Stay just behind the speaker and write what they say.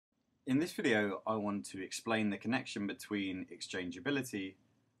In this video, I want to explain the connection between exchangeability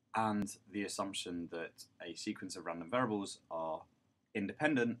and the assumption that a sequence of random variables are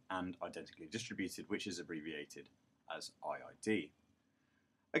independent and identically distributed, which is abbreviated as IID.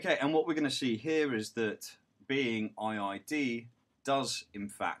 Okay, and what we're going to see here is that being IID does in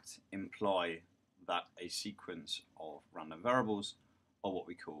fact imply that a sequence of random variables are what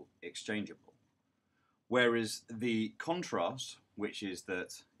we call exchangeable. Whereas the contrast, which is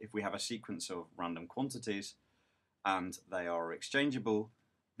that if we have a sequence of random quantities and they are exchangeable,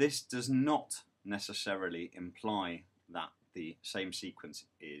 this does not necessarily imply that the same sequence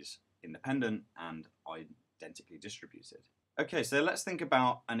is independent and identically distributed. Okay, so let's think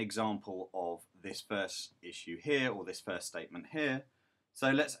about an example of this first issue here, or this first statement here.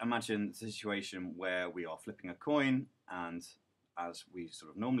 So let's imagine the situation where we are flipping a coin, and as we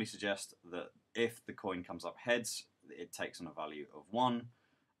sort of normally suggest, that if the coin comes up heads, it takes on a value of 1,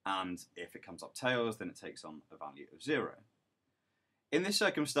 and if it comes up tails, then it takes on a value of 0. In this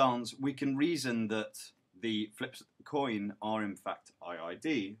circumstance, we can reason that the flips of the coin are in fact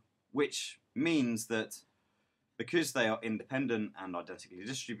IID, which means that because they are independent and identically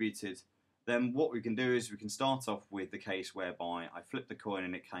distributed, then what we can do is we can start off with the case whereby I flipped the coin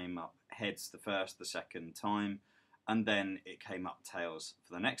and it came up heads the first, the second time, and then it came up tails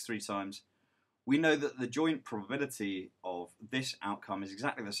for the next 3 times. We know that the joint probability of this outcome is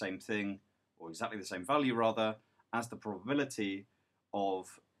exactly the same thing, or exactly the same value rather, as the probability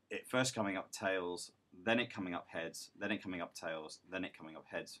of it first coming up tails, then it coming up heads, then it coming up tails, then it coming up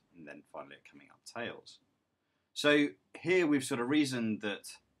heads, and then finally it coming up tails. So here we've sort of reasoned that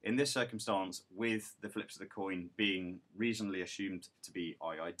in this circumstance, with the flips of the coin being reasonably assumed to be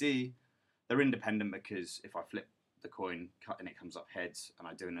IID, they're independent because if I flip the coin and it comes up heads and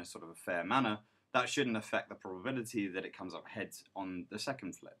I do it in a sort of a fair manner, that shouldn't affect the probability that it comes up heads on the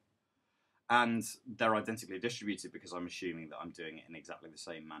second flip. And they're identically distributed because I'm assuming that I'm doing it in exactly the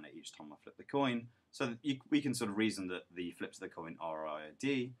same manner each time I flip the coin. So that we can sort of reason that the flips of the coin are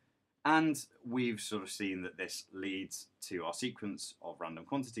IID, and we've sort of seen that this leads to our sequence of random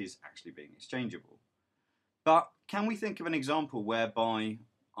quantities actually being exchangeable. But can we think of an example whereby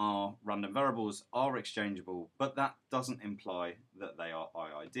our random variables are exchangeable, but that doesn't imply that they are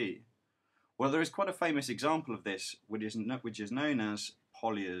IID? Well, there is quite a famous example of this, which is known as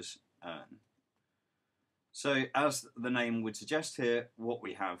polios urn. So as the name would suggest here, what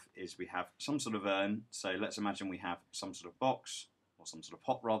we have is we have some sort of urn. So let's imagine we have some sort of box, or some sort of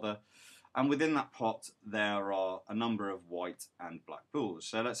pot rather, and within that pot there are a number of white and black balls.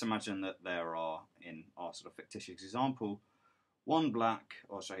 So let's imagine that there are, in our sort of fictitious example, 2 black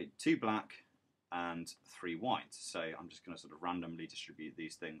and 3 white. So I'm just going to sort of randomly distribute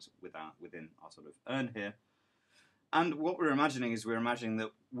these things within our sort of urn here. And what we're imagining is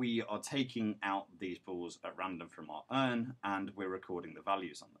that we are taking out these balls at random from our urn and we're recording the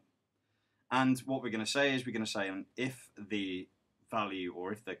values on them. And what we're going to say is if the value,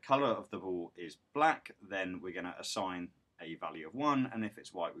 or if the colour of the ball is black, then we're going to assign a value of 1, and if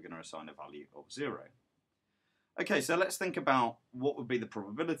it's white, we're going to assign a value of 0. Okay, so let's think about what would be the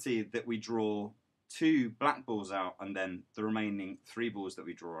probability that we draw 2 black balls out and then the remaining 3 balls that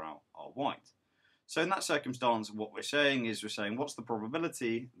we draw out are white. So in that circumstance, what we're saying what's the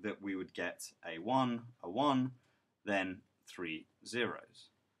probability that we would get a 1, then 3 zeros,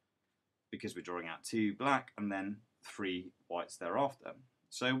 because we're drawing out 2 black and then 3 whites thereafter.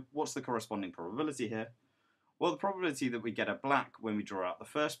 So what's the corresponding probability here? Well, the probability that we get a black when we draw out the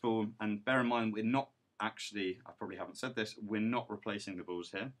first ball, and bear in mind we're not actually, I probably haven't said this, we're not replacing the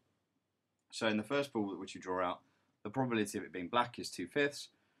balls here. So in the first ball which you draw out, the probability of it being black is 2/5.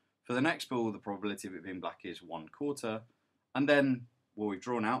 For the next ball, the probability of it being black is 1/4. And then, well, we've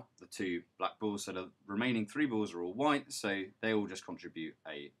drawn out the 2 black balls, so the remaining 3 balls are all white, so they all just contribute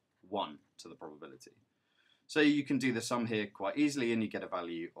a 1 to the probability. So you can do the sum here quite easily and you get a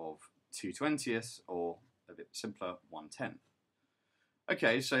value of 2/20, or a bit simpler, 1/10.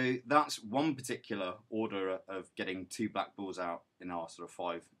 Okay, so that's one particular order of getting 2 black balls out in our sort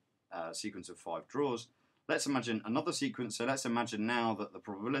of sequence of 5 draws. Let's imagine another sequence. So let's imagine now that the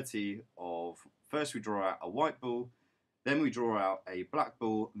probability of, first we draw out a white ball, then we draw out a black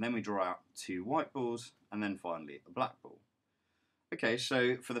ball, and then we draw out 2 white balls, and then finally a black ball. Okay,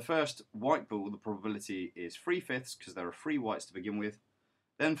 so for the first white ball, the probability is 3/5 because there are 3 whites to begin with.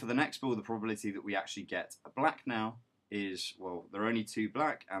 Then for the next ball, the probability that we actually get a black now is, well, there are only 2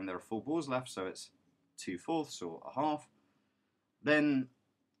 black and there are 4 balls left, so it's 2/4 or a half. Then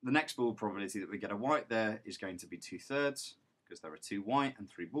the next ball probability that we get a white there is going to be 2/3 because there are 2 white and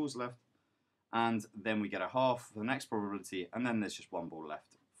 3 balls left. And then we get a half for the next probability, and then there's just 1 ball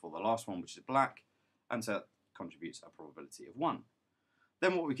left for the last one, which is black, and so that contributes a probability of 1.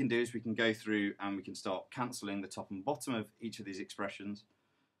 Then what we can do is we can go through and we can start cancelling the top and bottom of each of these expressions.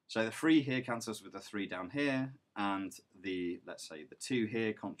 So the 3 here cancels with the 3 down here, and let's say the 2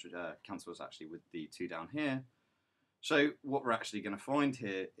 here cancels actually with the 2 down here. So what we're actually going to find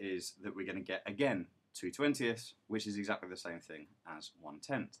here is that we're going to get, again, 2/20ths, which is exactly the same thing as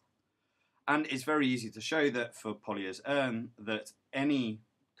 1/10. And it's very easy to show that for polios that any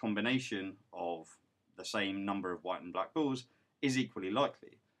combination of the same number of white and black balls is equally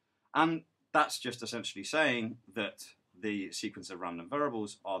likely. And that's just essentially saying that the sequence of random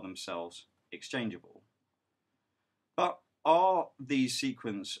variables are themselves exchangeable. But are these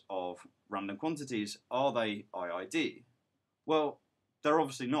sequence of random quantities, are they IID? Well, they're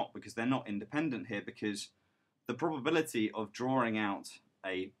obviously not, because they're not independent here, because the probability of drawing out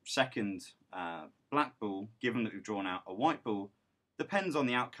a second black ball, given that we've drawn out a white ball, depends on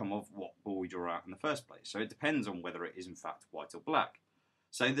the outcome of what ball we draw out in the first place. So it depends on whether it is in fact white or black.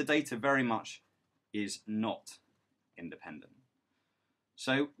 So the data very much is not independent.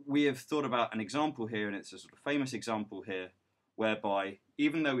 So we have thought about an example here, and it's a sort of famous example here, whereby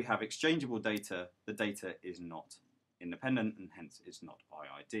even though we have exchangeable data, the data is not independent and hence is not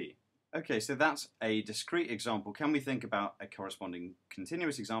IID. Okay, so that's a discrete example. Can we think about a corresponding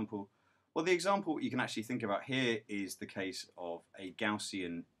continuous example? Well, the example you can actually think about here is the case of a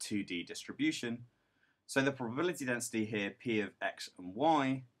Gaussian 2D distribution. So the probability density here, P of x and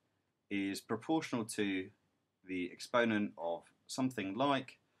y, is proportional to the exponent of something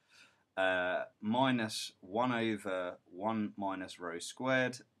like minus 1 over 1 minus rho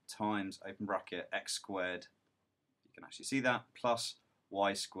squared times, open bracket, x squared, you can actually see that, plus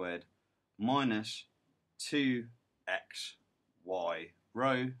y squared minus 2x y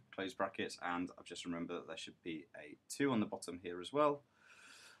rho, close brackets, and I've just remembered that there should be a 2 on the bottom here as well.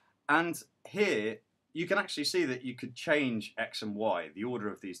 And here you can actually see that you could change x and y, the order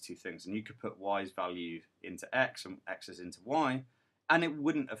of these two things, and you could put y's value into x and x's into y, and it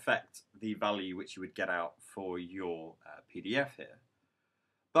wouldn't affect the value which you would get out for your PDF here.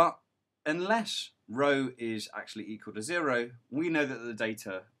 But unless rho is actually equal to 0, we know that the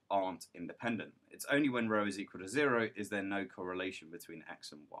data aren't independent. It's only when rho is equal to 0 is there no correlation between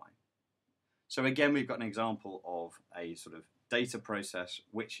x and y. So again, we've got an example of a sort of data process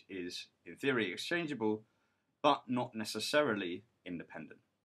which is in theory exchangeable, but not necessarily independent.